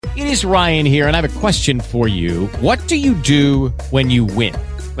It is Ryan here, and I have a question for you. What do you do when you win?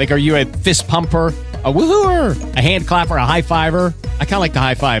 Like, are you a fist pumper, a woohooer, a hand clapper, a high fiver? I kind of like the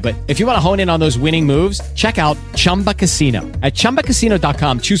high five, but if you want to hone in on those winning moves, check out Chumba Casino. At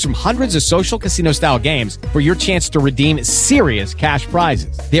ChumbaCasino.com, choose from hundreds of social casino-style games for your chance to redeem serious cash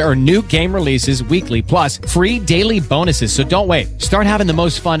prizes. There are new game releases weekly, plus free daily bonuses. So don't wait. Start having the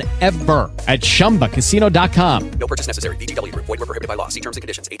most fun ever at ChumbaCasino.com. No purchase necessary. VGW Group. Void where prohibited by law. See terms and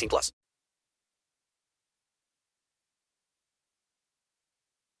conditions. 18 plus.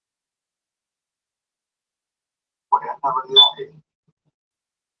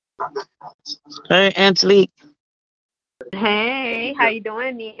 Hey, Angelique. Hey, how you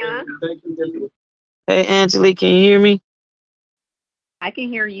doing, Nia? Hey, Angelique, can you hear me? I can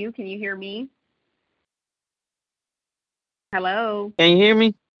hear you. Can you hear me? Hello? Can you hear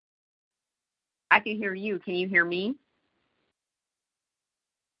me? I can hear you. Can you hear me?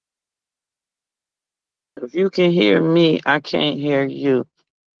 If you can hear me, I can't hear you.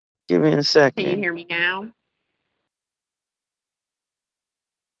 Give me a Can you second. hear me now?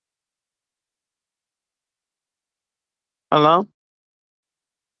 Hello?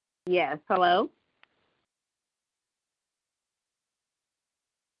 Yes. Hello?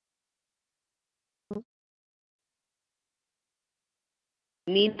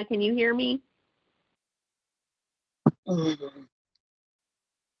 Nina, can you hear me?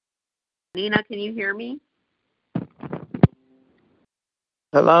 Nina, can you hear me?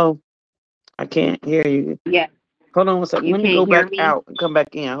 Hello? I can't hear you. Yes. Hold on one second. You Let me go can't hear back me? out and come back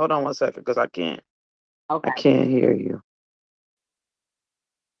in. Hold on one second, because I Okay. can't hear you.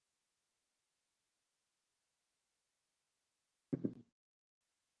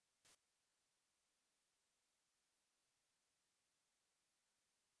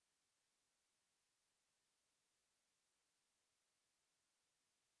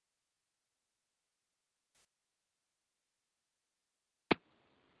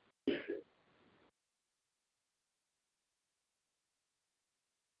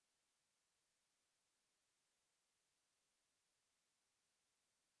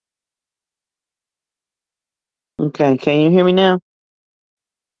 Okay, can you hear me now?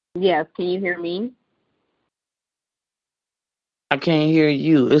 Yes. Can you hear me? I can't hear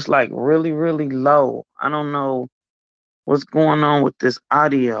you. It's like really, really low. I don't know what's going on with this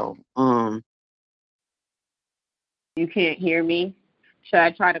audio. You can't hear me? Should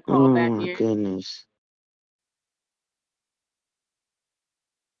I try to call Oh back my in? goodness.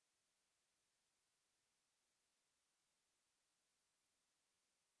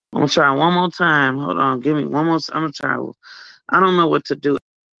 I'm gonna try one more time. Hold on, give me one more. I'm gonna try. I don't know what to do.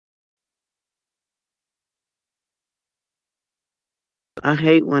 I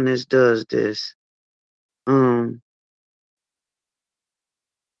hate when this does this. Um,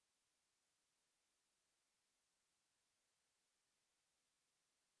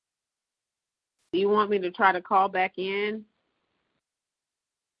 Do you want me to try to call back in?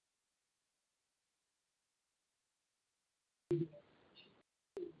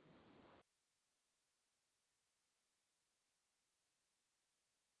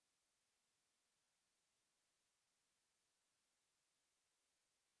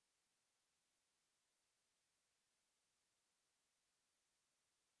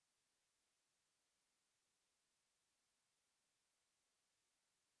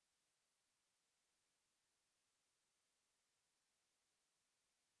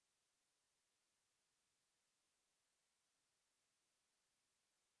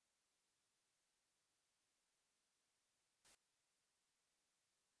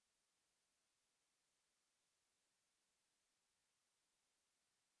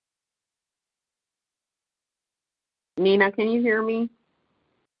 Nina, can you hear me?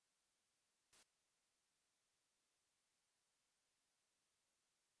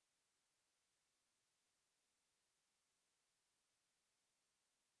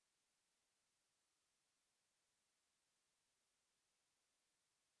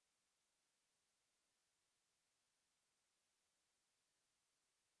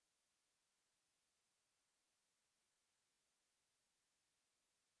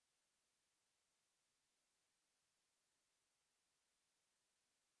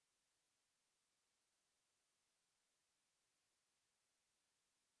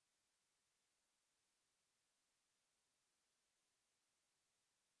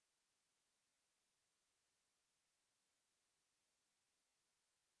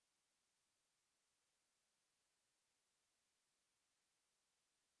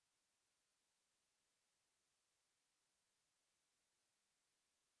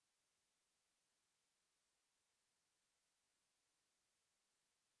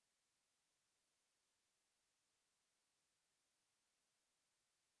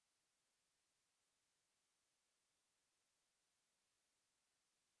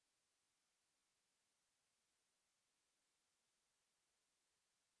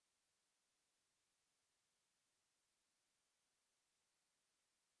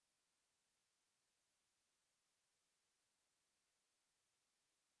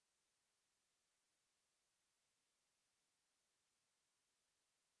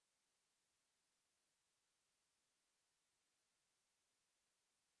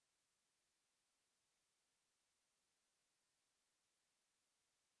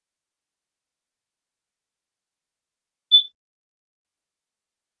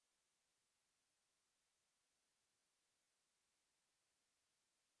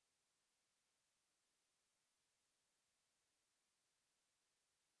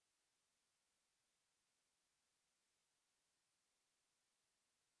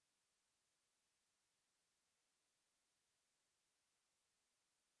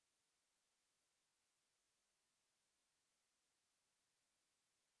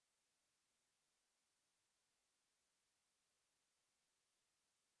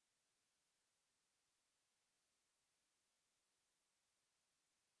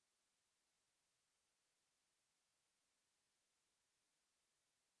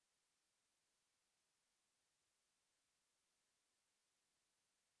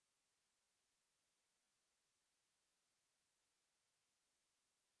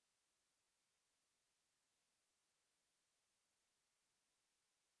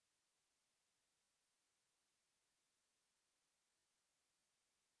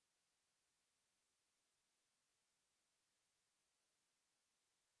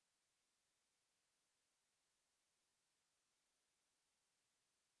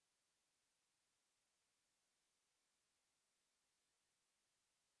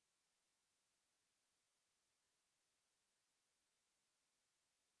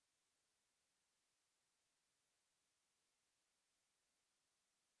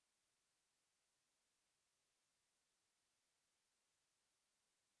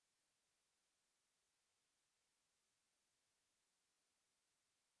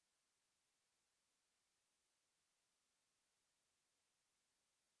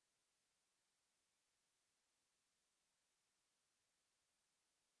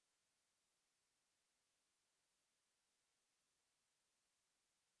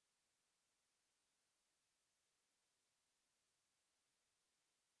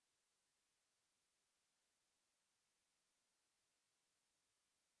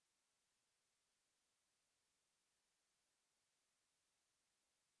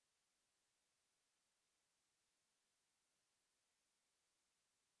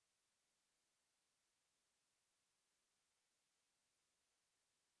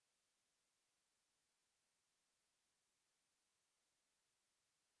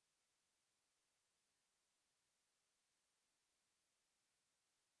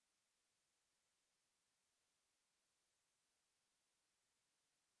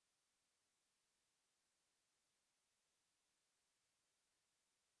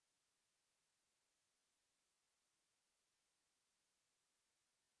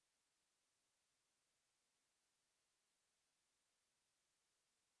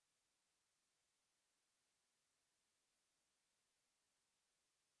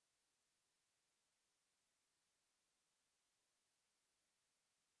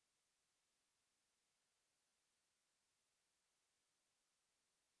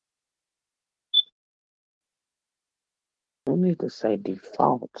 need to say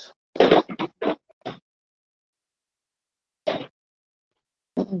default.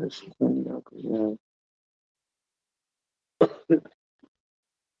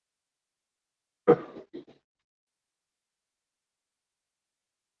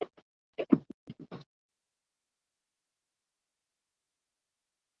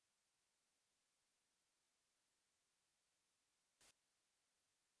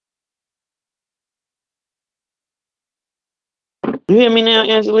 You hear me now,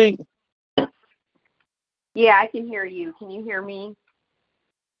 Angelique? Yeah, I can hear you. Can you hear me?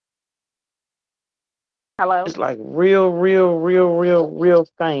 Hello? It's like real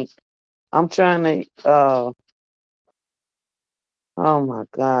faint. I'm trying to, oh my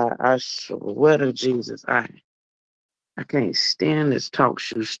God, I swear to Jesus, I can't stand this talk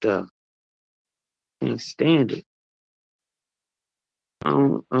shoe stuff. Can't stand it.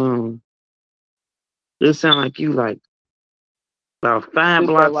 This sound like you like about 5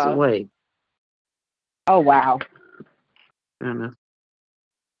 Super blocks low. away. Oh, wow. Trying to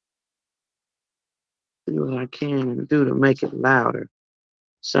see what I can do to make it louder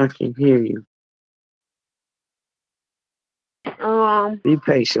so I can hear you. Be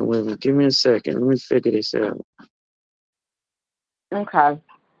patient with me. Give me a second. Let me figure this out. Okay.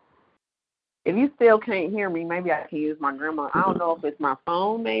 If you still can't hear me, maybe I can use my grandma. I don't know if it's my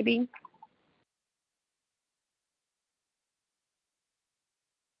phone, maybe.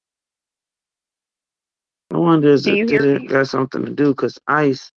 I wonder Can you did hear it me? got something to do because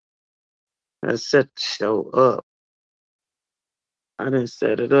Ice has set the show up. I didn't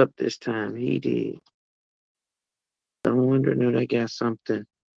set it up this time. He did. I'm wondering if they got something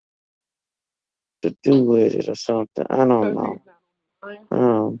to do with it or something. I don't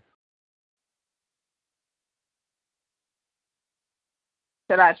know.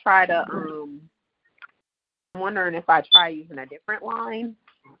 Should I try to, I'm wondering if I try using a different line.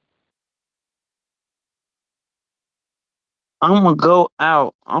 I'm gonna go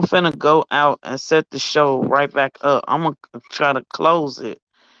out. I'm finna go out and set the show right back up. I'm gonna try to close it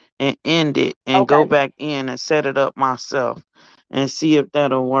and end it and go Okay. back in and set it up myself and see if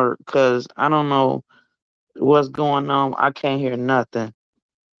that'll work. Cause I don't know what's going on. I can't hear nothing.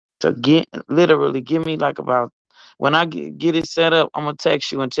 So literally give me like about when I get it set up, I'm gonna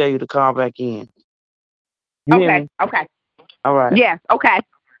text you and tell you to call back in. You hear me? Okay. All right. Yes, okay.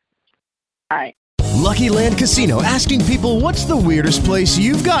 All right. Lucky Land Casino, asking people, what's the weirdest place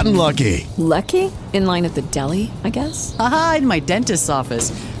you've gotten lucky? Lucky? In line at the deli, I guess? Aha, in my dentist's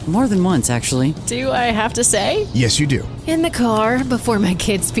office. More than once, actually. Do I have to say? Yes, you do. In the car before my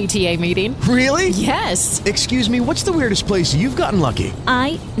kids' PTA meeting. Really? Yes. Excuse me, what's the weirdest place you've gotten lucky?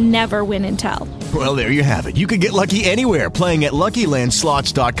 I never win and tell. Well, there you have it. You can get lucky anywhere, playing at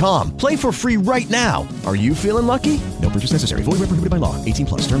LuckyLandSlots.com. Play for free right now. Are you feeling lucky? No purchase necessary. Void where prohibited by law.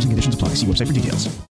 18+. Terms and conditions apply. See website for details.